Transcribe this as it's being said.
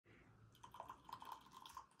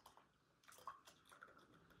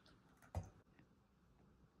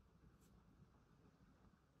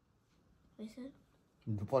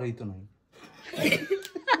পরেই তো নয়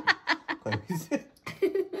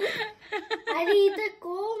আরে এটা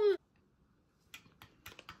কম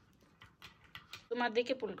তোমার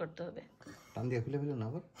দিকে পুল করতে হবে টান দিয়ে খুলে ফেলো না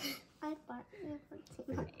আবার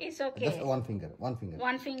it's okay just one finger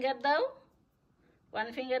one finger দাও ওয়ান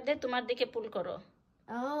ফিঙ্গার দিয়ে তোমার দিকে পুল করো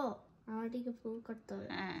ও আমার দিকে পুল করতে হবে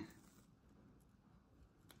হ্যাঁ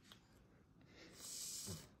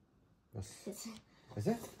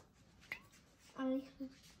হয়েছে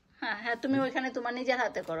হ্যাঁ হ্যাঁ তুমি ওইখানে তোমার নিজের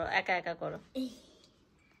হাতে করো একা একা করো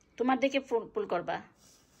তোমার দিকে পুল করবা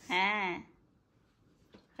হ্যাঁ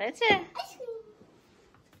হয়েছে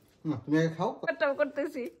তুমি আগে খাও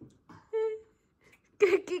করতেছি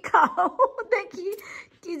কি খাও দেখি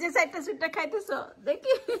কি যে সাইডটা সুইটটা খাইতেছো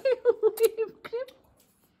দেখি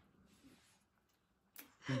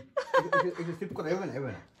একটু সিপ করো এবার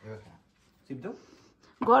সিপ দাও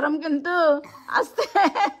গরম কিন্তু আস্তে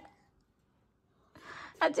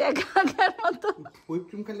আচ্ছা একাকার মতো হুইপ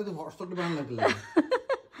ক্রিম খেলে তো হটস্টকে বানানো লাগলে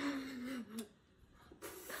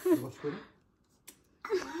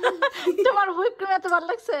তোমার হুইপ ক্রিম এত ভালো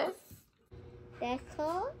লাগছে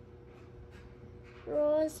দেখো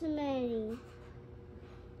রোজমেরি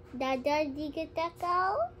দাদার দিকে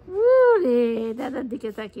তাকাও রে দাদার দিকে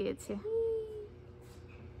তাকিয়েছে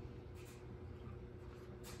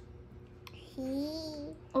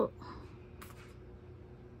ও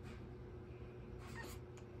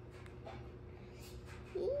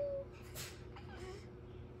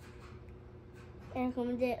এরকম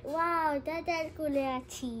যে ওয়াও দাদার কোলে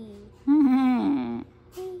আছি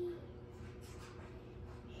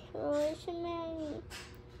রোজমেরি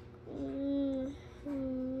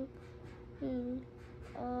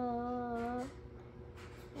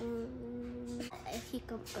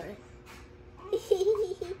হিকপ করে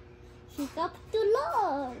হিকপ তুলো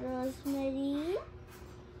রোজমেরি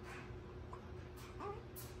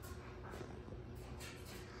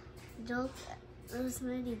জল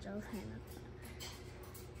রোজমেরি জল খায় না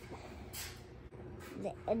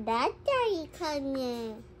দাদা এখানে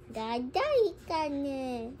দাদা এখানে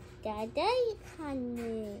দাদা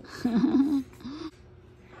এখানে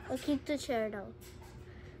ওকে একটু ছেড়ে দাও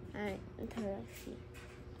আর ধরে রাখি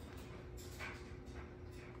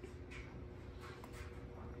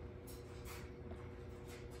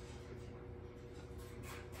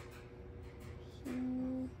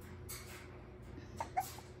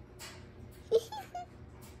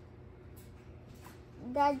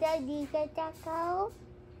দাদা দিকে তাকাও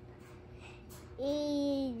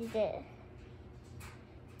এই যে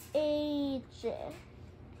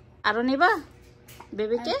আরো নিবা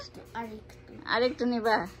বেবিকে আরেকটু আরেকটু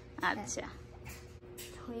নিবা আচ্ছা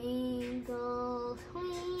Twinkle,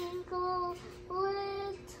 twinkle,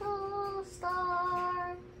 little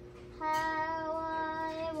star, how I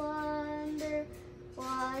wonder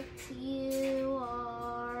what you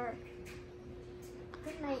are.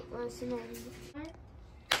 Good night, Rosemary.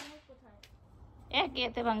 এক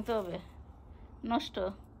এতে ভাঙতে হবে নষ্ট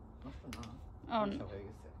ও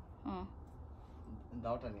ও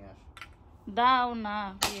দাওটা নিয়ে আসো দাও না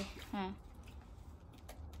হ্যাঁ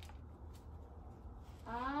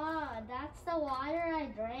Ah, that's the water I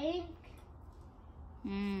drank.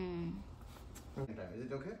 Is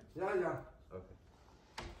it okay? Yeah. Okay.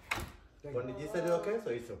 Panditji said okay, so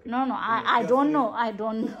it's okay. No, I don't know. I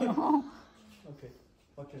don't know. Okay.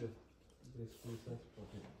 What to do?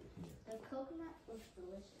 The coconut was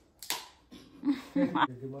delicious.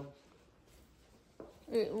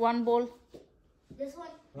 One bowl. This one?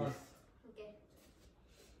 Yes. Okay.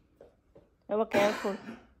 Be careful.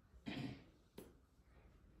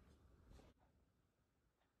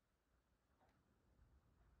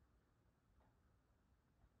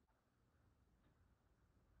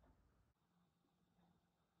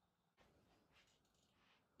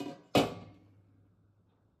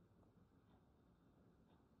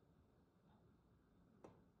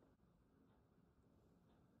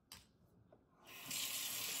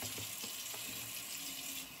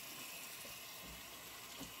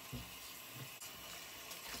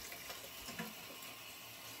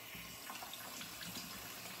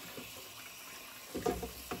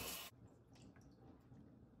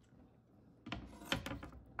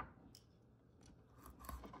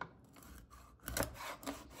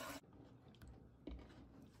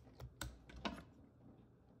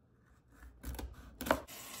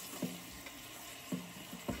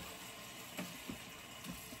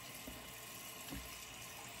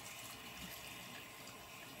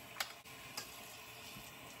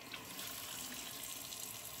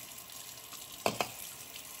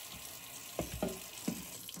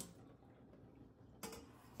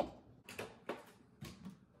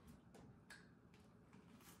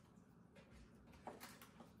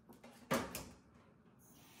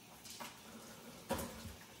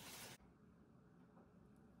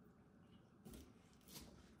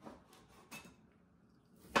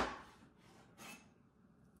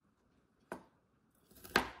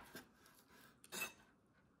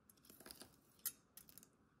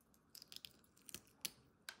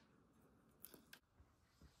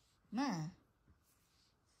 মা,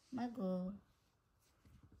 মা গো,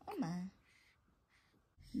 ও মা,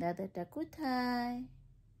 দাদাটা কোথায়?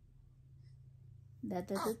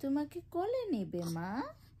 দাদা তো তোমাকে কোলে নেবে মা।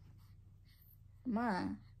 মা,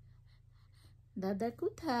 দাদা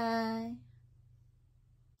কোথায়?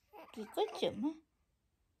 কি করছো মা?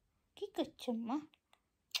 কি করছো মা?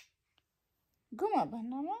 ঘুমাবা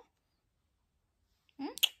না মা?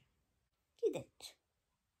 কি দেখছো?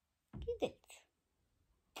 কি দেখছো?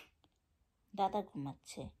 দাদা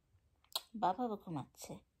ঘুমাচ্ছে, বাবাও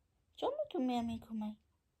ঘুমাচ্ছে। চলো তুমি আমি ঘুমাই,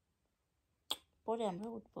 পরে আমরা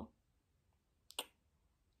উঠবো।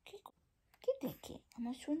 কি দেখে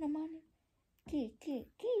আমার শোনা মানে? কি কি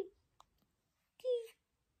কি কি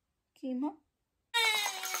কি মা?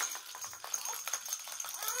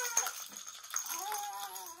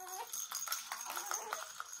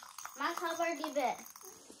 মা খাবার দিবে।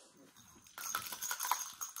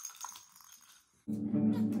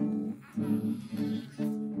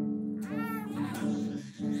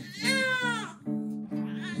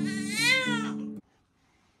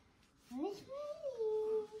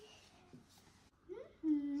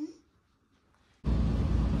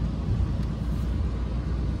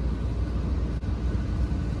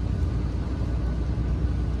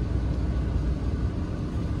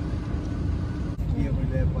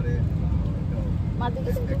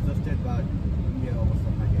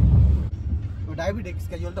 ডায়াবেটিক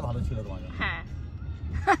স্কেজুয়ালটা ভালো ছিল তোমার। হ্যাঁ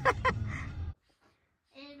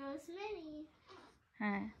রোজমেরি।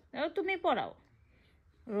 হ্যাঁ, তুমি পড়াও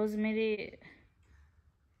রোজমেরি।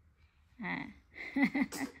 হ্যাঁ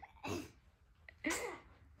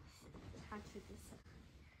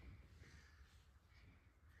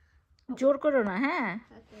জোর করো না। হ্যাঁ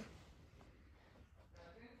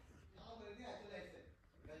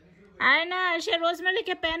আয় না, সে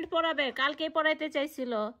রোজমেরিকে প্যান্ট পরাবে, কালকে পরাইতে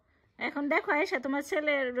চাইছিল। এখন দেখো আয়সা তোমার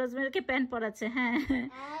ছেলে রোজমেরিকে প্যান্ট পরাচ্ছে। হ্যাঁ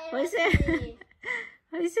হয়েছে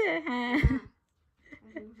হয়েছে। হ্যাঁ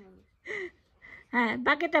হ্যাঁ,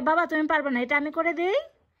 বাকিটা বাবা তুমি পারবে না, এটা আমি করে দিই।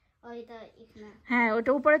 হ্যাঁ,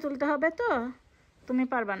 ওটা উপরে তুলতে হবে তো, তুমি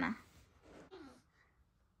পারবা না।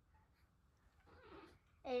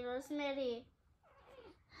 এই রোজমেরি,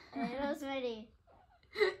 এই রোজমেরি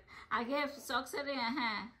আগে সক্সের।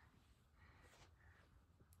 হ্যাঁ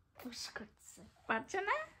পুশ করছে। পারছো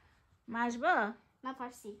না? মা আসবো? না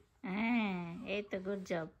পারছি। হ্যাঁ এই তো, গুড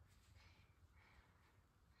জব।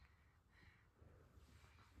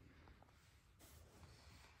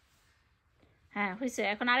 হ্যাঁ হয়েছে,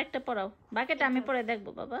 এখন আরেকটা পড়াও, বাকিটা আমি পরে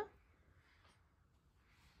দেখবো বাবা।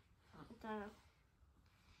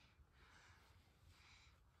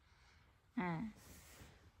 হ্যাঁ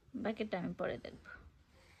বাকিটা আমি পরে দেখবো।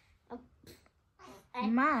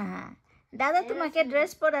 মা, দাদা তোমাকে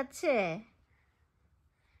ড্রেস পরাচ্ছে।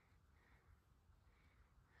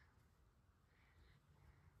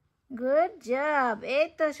 গুড জব, এই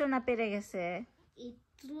তো সোনা পেরে গেছে।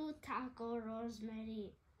 একটু থাকো রোজমেরি।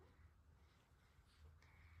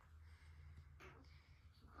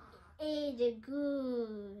 এই যে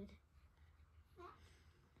গুড।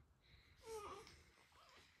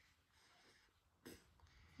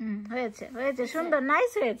 হয়েছে হয়েছে, সুন্দর,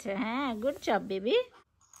 নাইস হয়েছে। হ্যাঁ গুড জব বেবি।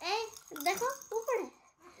 এই দেখো উপরে।